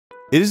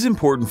It is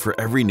important for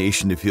every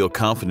nation to feel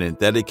confident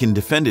that it can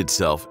defend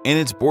itself and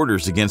its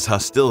borders against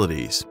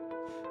hostilities.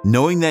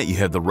 Knowing that you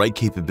have the right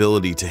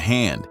capability to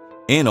hand,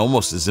 and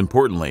almost as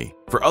importantly,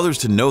 for others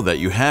to know that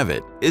you have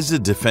it, is a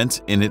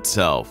defense in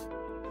itself.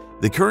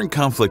 The current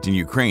conflict in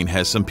Ukraine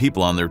has some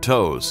people on their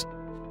toes.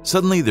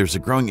 Suddenly, there's a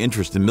growing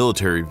interest in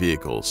military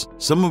vehicles,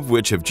 some of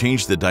which have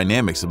changed the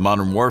dynamics of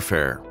modern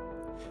warfare.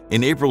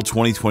 In April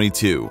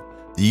 2022,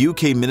 the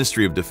UK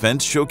Ministry of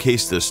Defence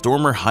showcased the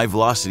Stormer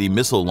high-velocity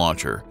missile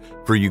launcher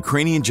for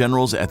Ukrainian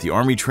generals at the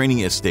Army Training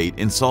Estate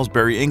in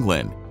Salisbury,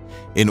 England,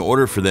 in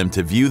order for them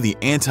to view the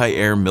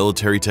anti-air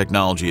military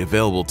technology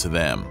available to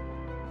them.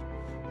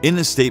 In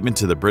a statement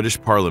to the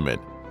British Parliament,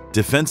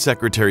 Defence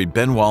Secretary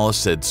Ben Wallace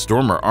said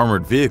Stormer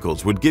armoured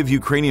vehicles would give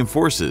Ukrainian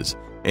forces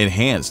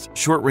enhanced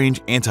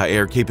short-range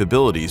anti-air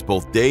capabilities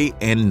both day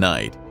and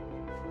night.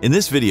 In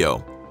this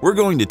video, we're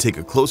going to take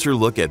a closer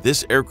look at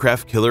this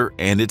aircraft killer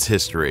and its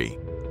history.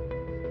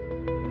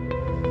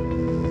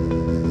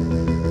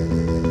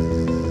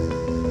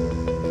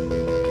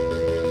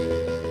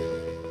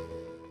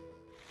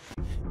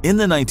 In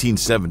the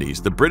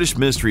 1970s, the British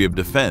Ministry of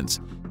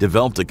Defence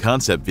developed a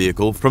concept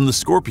vehicle from the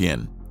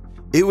Scorpion.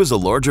 It was a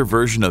larger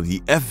version of the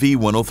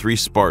FV-103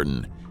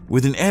 Spartan,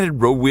 with an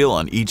added road wheel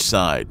on each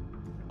side.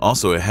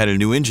 Also, it had a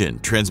new engine,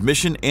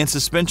 transmission, and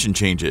suspension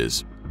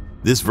changes.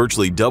 This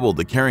virtually doubled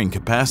the carrying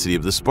capacity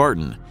of the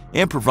Spartan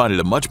and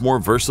provided a much more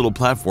versatile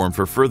platform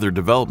for further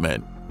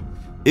development.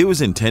 It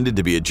was intended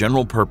to be a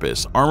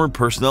general-purpose armored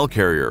personnel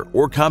carrier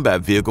or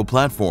combat vehicle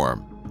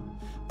platform.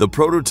 The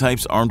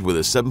prototypes, armed with a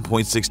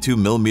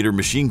 7.62mm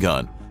machine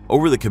gun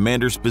over the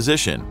commander's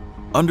position,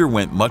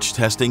 underwent much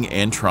testing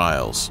and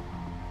trials.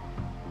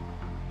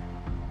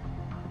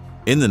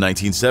 In the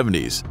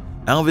 1970s,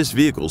 Alvis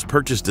Vehicles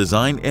purchased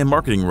design and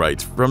marketing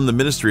rights from the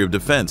Ministry of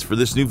Defence for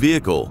this new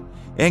vehicle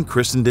and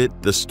christened it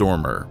the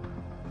Stormer.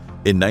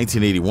 In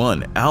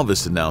 1981,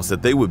 Alvis announced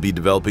that they would be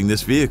developing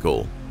this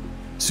vehicle.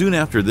 Soon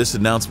after this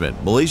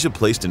announcement, Malaysia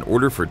placed an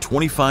order for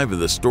 25 of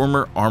the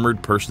Stormer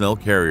armored personnel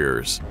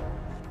carriers.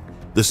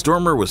 The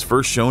Stormer was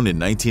first shown in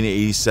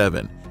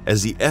 1987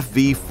 as the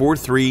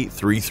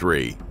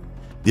FV-4333.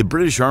 The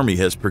British Army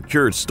has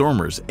procured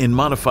Stormers in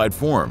modified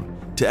form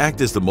to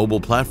act as the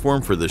mobile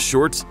platform for the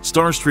Short's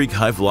Starstreak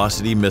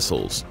high-velocity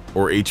missiles,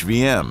 or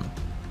HVM.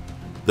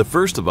 The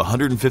first of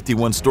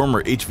 151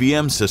 Stormer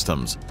HVM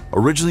systems,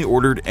 originally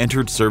ordered,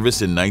 entered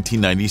service in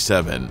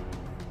 1997.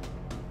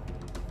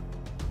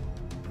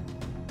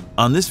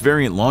 On this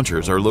variant,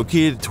 launchers are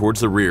located towards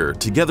the rear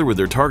together with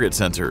their target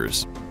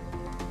sensors.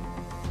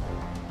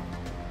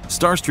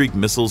 Starstreak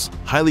missiles'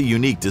 highly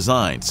unique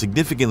design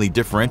significantly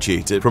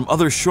differentiates it from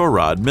other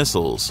shore-rod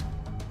missiles.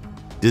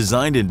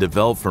 Designed and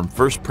developed from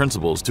first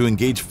principles to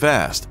engage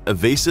fast,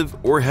 evasive,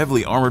 or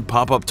heavily armored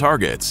pop-up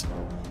targets,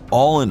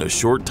 all in a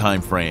short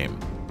time frame.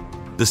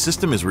 The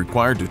system is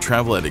required to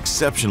travel at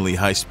exceptionally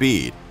high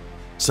speed.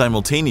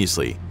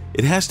 Simultaneously,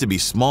 it has to be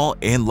small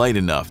and light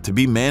enough to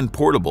be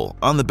man-portable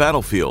on the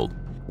battlefield,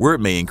 where it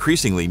may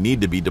increasingly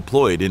need to be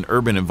deployed in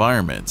urban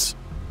environments.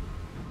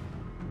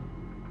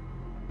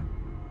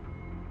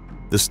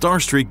 The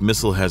Starstreak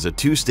missile has a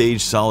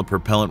two-stage solid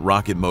propellant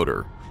rocket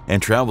motor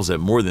and travels at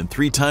more than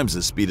 3 times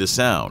the speed of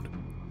sound.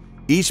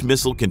 Each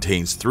missile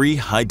contains 3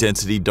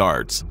 high-density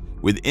darts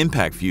with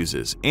impact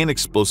fuses and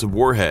explosive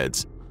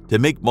warheads to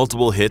make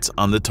multiple hits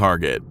on the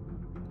target.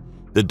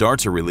 The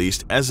darts are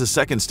released as the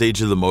second stage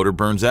of the motor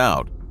burns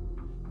out.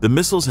 The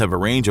missiles have a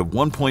range of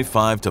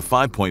 1.5 to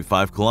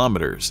 5.5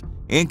 kilometers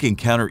and can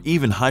counter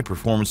even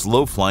high-performance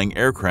low-flying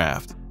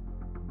aircraft.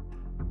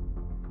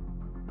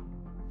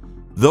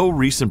 Though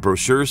recent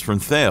brochures from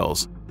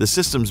Thales, the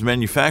system's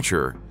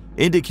manufacturer,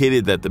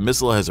 indicated that the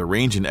missile has a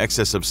range in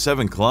excess of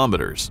 7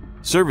 kilometers,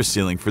 service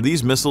ceiling for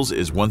these missiles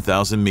is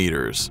 1,000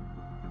 meters.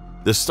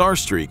 The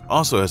Starstreak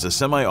also has a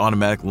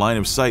semi-automatic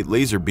line-of-sight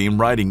laser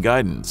beam riding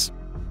guidance.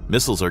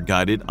 Missiles are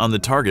guided on the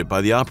target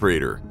by the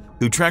operator,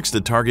 who tracks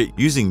the target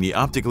using the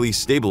optically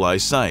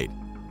stabilized sight.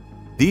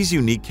 These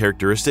unique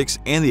characteristics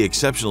and the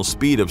exceptional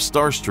speed of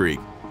Starstreak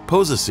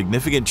pose a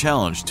significant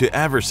challenge to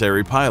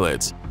adversary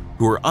pilots,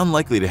 who are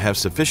unlikely to have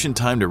sufficient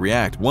time to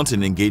react once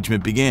an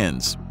engagement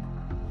begins.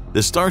 The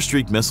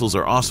Starstreak missiles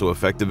are also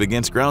effective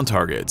against ground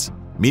targets,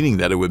 meaning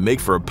that it would make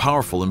for a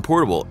powerful and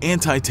portable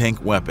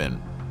anti-tank weapon.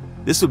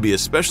 This would be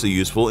especially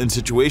useful in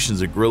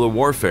situations of guerrilla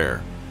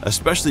warfare,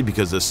 especially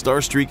because the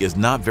Starstreak is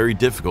not very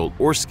difficult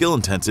or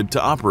skill-intensive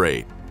to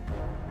operate.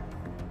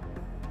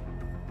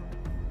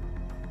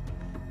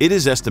 It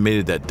is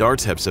estimated that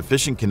darts have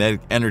sufficient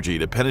kinetic energy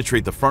to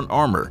penetrate the front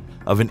armor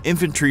of an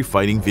infantry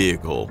fighting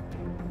vehicle.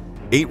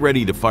 8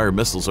 ready-to-fire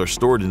missiles are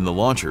stored in the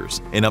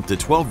launchers, and up to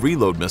 12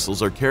 reload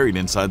missiles are carried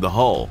inside the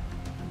hull.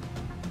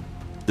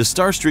 The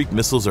Starstreak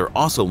missiles are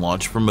also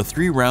launched from a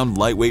 3-round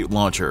lightweight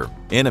launcher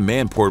and a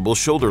man-portable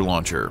shoulder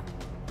launcher.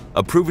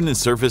 A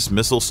proven-in-service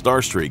missile,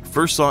 Starstreak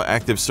first saw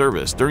active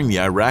service during the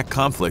Iraq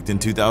conflict in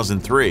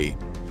 2003,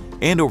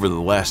 and over the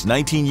last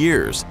 19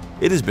 years,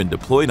 it has been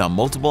deployed on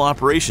multiple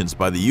operations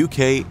by the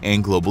UK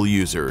and global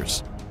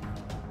users.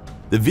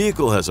 The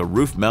vehicle has a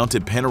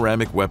roof-mounted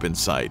panoramic weapon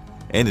sight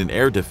and an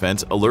air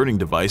defense alerting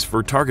device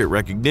for target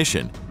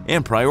recognition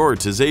and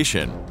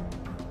prioritization.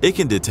 It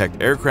can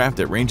detect aircraft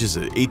at ranges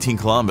of 18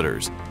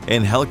 kilometers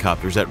and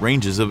helicopters at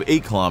ranges of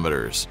 8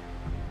 kilometers.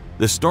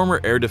 The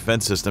Stormer air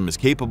defense system is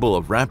capable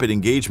of rapid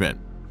engagement.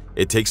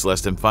 It takes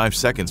less than 5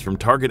 seconds from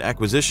target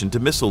acquisition to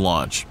missile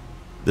launch.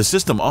 The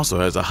system also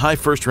has a high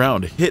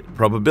first-round hit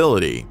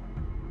probability.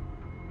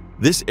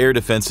 This air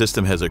defense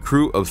system has a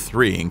crew of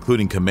 3,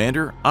 including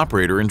commander,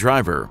 operator, and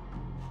driver.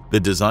 The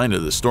design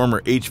of the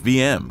Stormer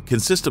HVM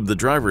consists of the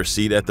driver's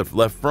seat at the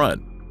left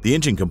front, the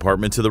engine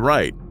compartment to the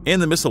right,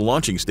 and the missile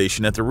launching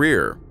station at the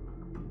rear.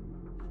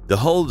 The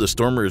hull of the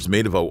Stormer is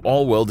made of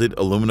all-welded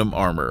aluminum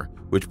armor,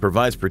 which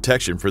provides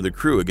protection for the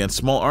crew against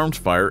small arms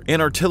fire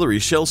and artillery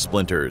shell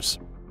splinters.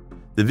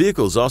 The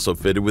vehicle is also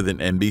fitted with an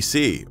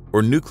NBC,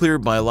 or Nuclear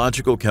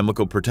Biological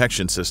Chemical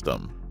Protection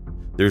System.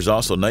 There's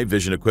also night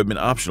vision equipment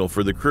optional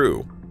for the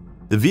crew.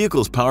 The vehicle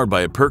is powered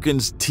by a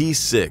Perkins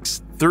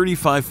T6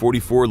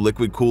 3544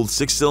 liquid-cooled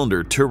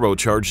 6-cylinder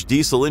turbocharged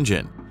diesel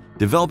engine,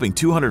 developing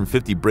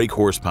 250 brake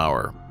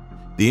horsepower.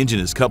 The engine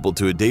is coupled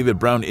to a David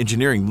Brown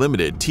Engineering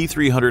Limited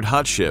T300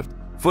 hot shift,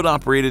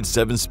 foot-operated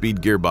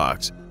 7-speed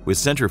gearbox with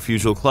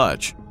centrifugal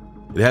clutch.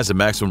 It has a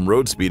maximum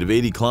road speed of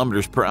 80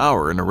 km per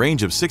hour and a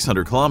range of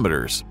 600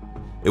 km.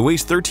 It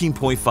weighs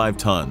 13.5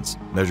 tons,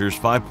 measures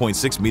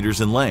 5.6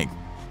 meters in length,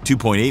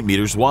 2.8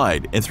 meters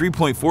wide, and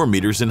 3.4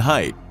 meters in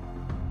height.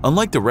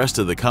 Unlike the rest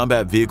of the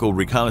combat vehicle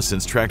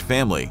reconnaissance tracked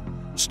family,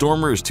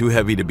 Stormer is too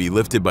heavy to be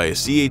lifted by a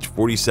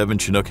CH-47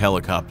 Chinook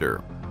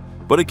helicopter,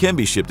 but it can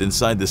be shipped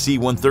inside the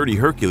C-130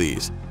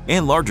 Hercules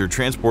and larger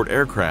transport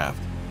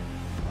aircraft.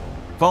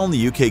 Following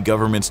the UK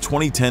government's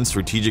 2010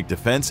 Strategic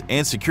Defence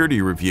and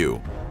Security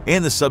Review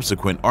and the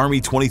subsequent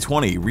Army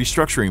 2020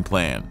 restructuring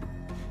plan,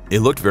 it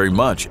looked very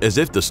much as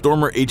if the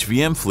Stormer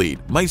HVM fleet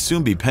might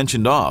soon be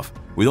pensioned off,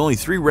 with only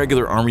 3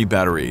 regular Army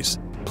batteries,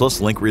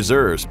 plus Link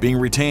reserves, being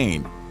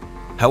retained.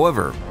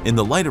 However, in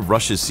the light of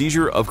Russia's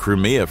seizure of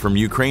Crimea from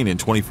Ukraine in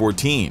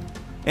 2014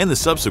 and the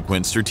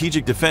subsequent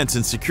Strategic Defense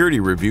and Security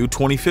Review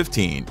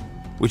 2015,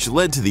 which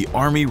led to the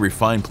Army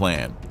Refined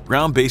Plan,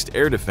 ground-based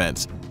air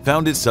defense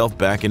found itself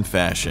back in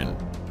fashion.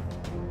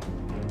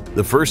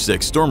 The first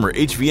 6 Stormer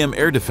HVM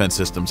air defense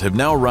systems have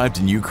now arrived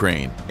in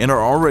Ukraine and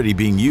are already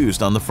being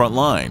used on the front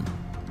line.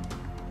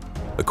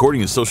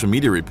 According to social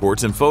media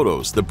reports and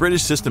photos, the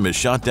British system has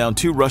shot down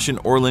 2 Russian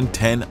Orlan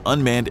 10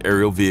 unmanned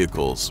aerial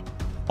vehicles,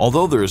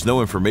 although there is no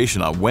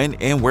information on when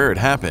and where it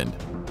happened.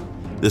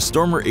 The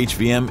Stormer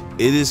HVM,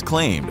 it is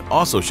claimed,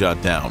 also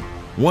shot down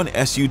 1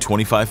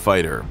 Su-25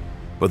 fighter,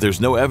 but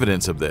there's no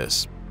evidence of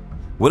this.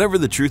 Whatever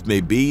the truth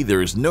may be,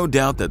 there is no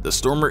doubt that the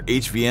Stormer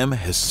HVM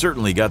has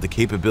certainly got the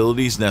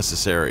capabilities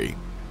necessary.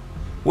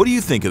 What do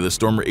you think of the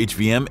Stormer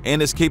HVM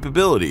and its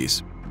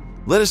capabilities?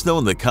 Let us know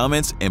in the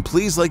comments, and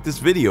please like this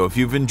video if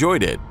you've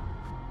enjoyed it.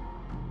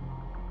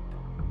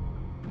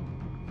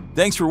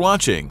 Thanks for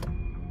watching.